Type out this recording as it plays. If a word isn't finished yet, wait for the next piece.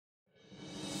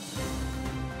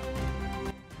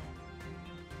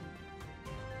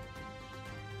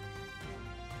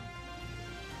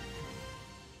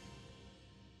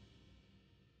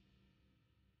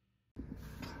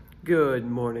Good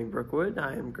morning, Brookwood.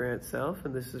 I am Grant Self,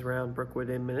 and this is Round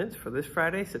Brookwood in Minutes for this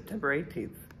Friday, September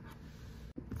 18th.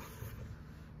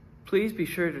 Please be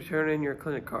sure to turn in your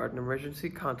clinic card and emergency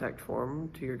contact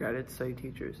form to your guided study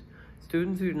teachers.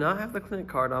 Students who do not have the clinic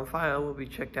card on file will be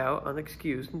checked out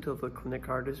unexcused until the clinic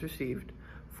card is received.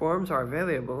 Forms are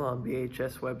available on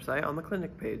BHS website on the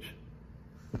clinic page.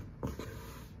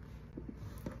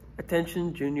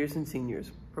 Attention juniors and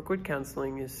seniors. Brookwood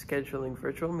Counseling is scheduling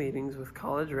virtual meetings with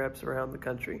college reps around the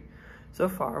country. So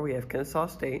far, we have Kennesaw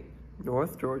State,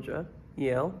 North Georgia,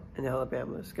 Yale, and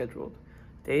Alabama scheduled.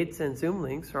 Dates and Zoom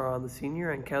links are on the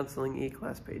Senior and Counseling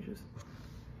e-class pages.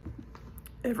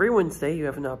 Every Wednesday, you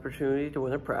have an opportunity to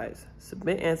win a prize.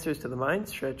 Submit answers to the Mind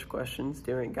Stretch questions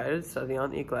during guided study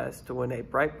on e-class to win a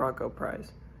Bright Bronco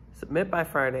prize. Submit by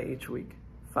Friday each week.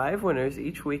 5 winners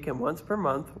each week and once per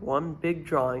month, one big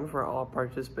drawing for all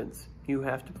participants. You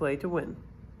have to play to win.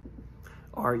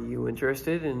 Are you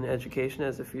interested in education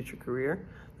as a future career?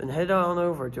 Then head on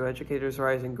over to Educators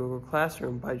Rising Google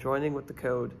Classroom by joining with the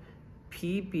code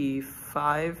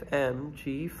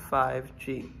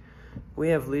PB5MG5G. We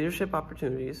have leadership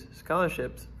opportunities,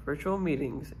 scholarships, virtual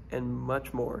meetings, and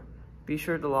much more. Be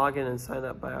sure to log in and sign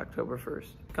up by October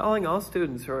 1st. Calling all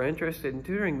students who are interested in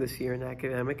tutoring this year in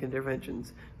academic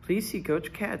interventions, please see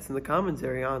Coach Katz in the Commons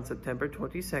area on September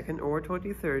 22nd or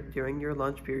 23rd during your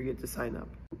lunch period to sign up.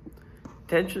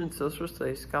 Attention Social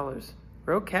Studies scholars.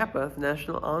 Rho Kappa, the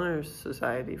National Honors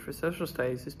Society for Social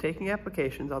Studies, is taking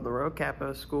applications on the Rho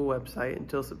Kappa school website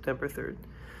until September 3rd.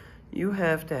 You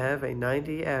have to have a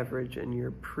 90 average in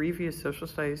your previous social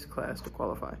studies class to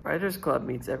qualify. Writers Club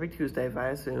meets every Tuesday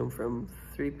via Zoom from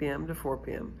 3 p.m. to 4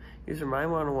 p.m. Use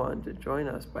Remind101 to join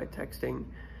us by texting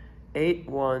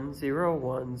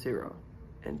 81010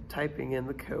 and typing in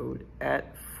the code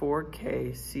at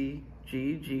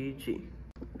 4KCGGG.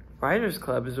 Writers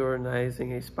Club is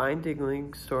organizing a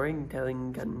spine-tingling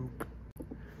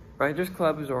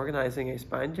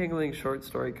short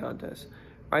story contest.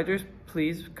 Writers,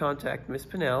 please contact Miss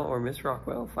Pinnell or Miss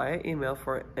Rockwell via email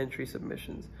for entry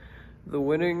submissions. The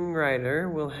winning writer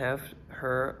will have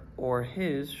her or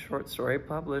his short story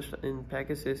published in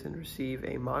Pegasus and receive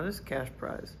a modest cash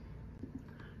prize.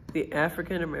 The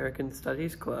African American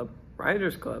Studies Club,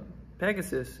 Writers Club,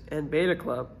 Pegasus, and Beta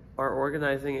Club are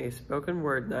organizing a spoken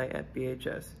word night at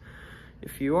BHS.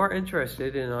 If you are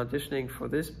interested in auditioning for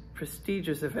this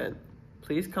prestigious event,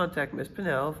 please contact Ms.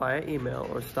 Pinnell via email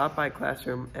or stop by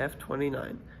classroom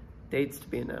F29. Dates to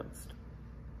be announced.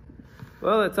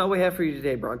 Well, that's all we have for you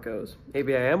today, Broncos.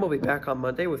 ABIM will be back on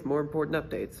Monday with more important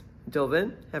updates. Until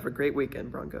then, have a great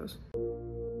weekend, Broncos.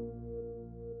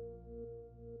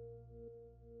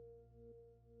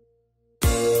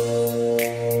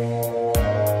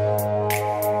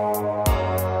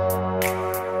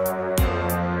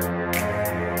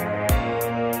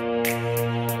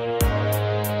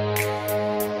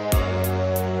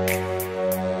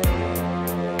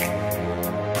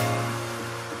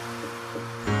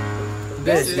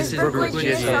 This is Brookwood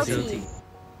GSLT.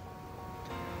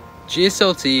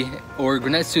 GSLT, or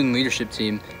Gwinnett Student Leadership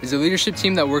Team, is a leadership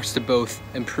team that works to both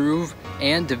improve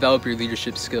and develop your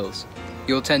leadership skills.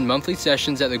 You'll attend monthly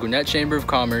sessions at the Gwinnett Chamber of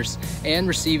Commerce and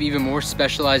receive even more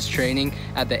specialized training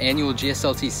at the annual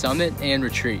GSLT Summit and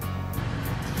Retreat.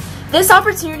 This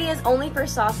opportunity is only for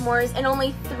sophomores and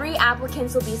only 3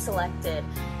 applicants will be selected.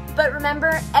 But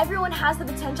remember, everyone has the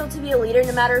potential to be a leader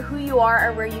no matter who you are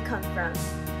or where you come from.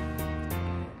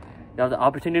 You'll have the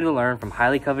opportunity to learn from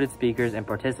highly coveted speakers and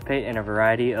participate in a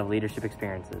variety of leadership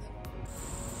experiences.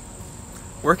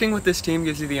 Working with this team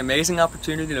gives you the amazing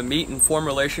opportunity to meet and form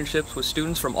relationships with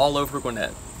students from all over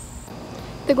Gwinnett.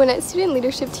 The Gwinnett Student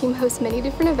Leadership Team hosts many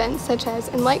different events such as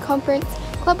Enlight Conference,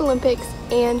 Club Olympics,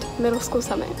 and Middle School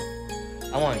Summit.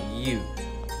 I want you.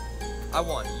 I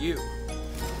want you.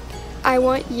 I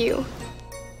want you.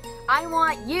 I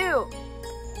want you.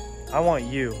 I want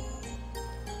you.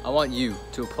 I want you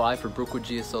to apply for Brookwood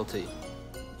GSLT.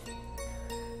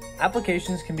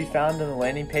 Applications can be found on the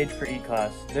landing page for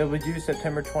eClass. They will be due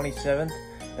September 27th.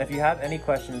 And if you have any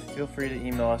questions, feel free to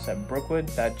email us at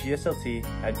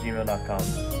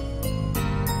brookwood.gslt@gmail.com.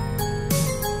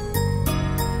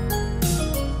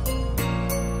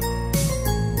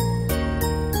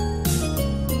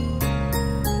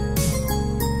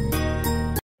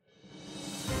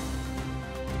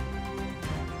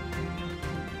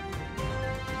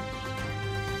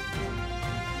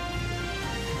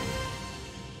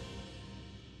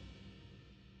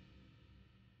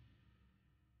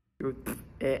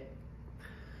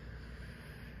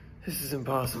 This is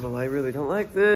impossible. I really don't like this.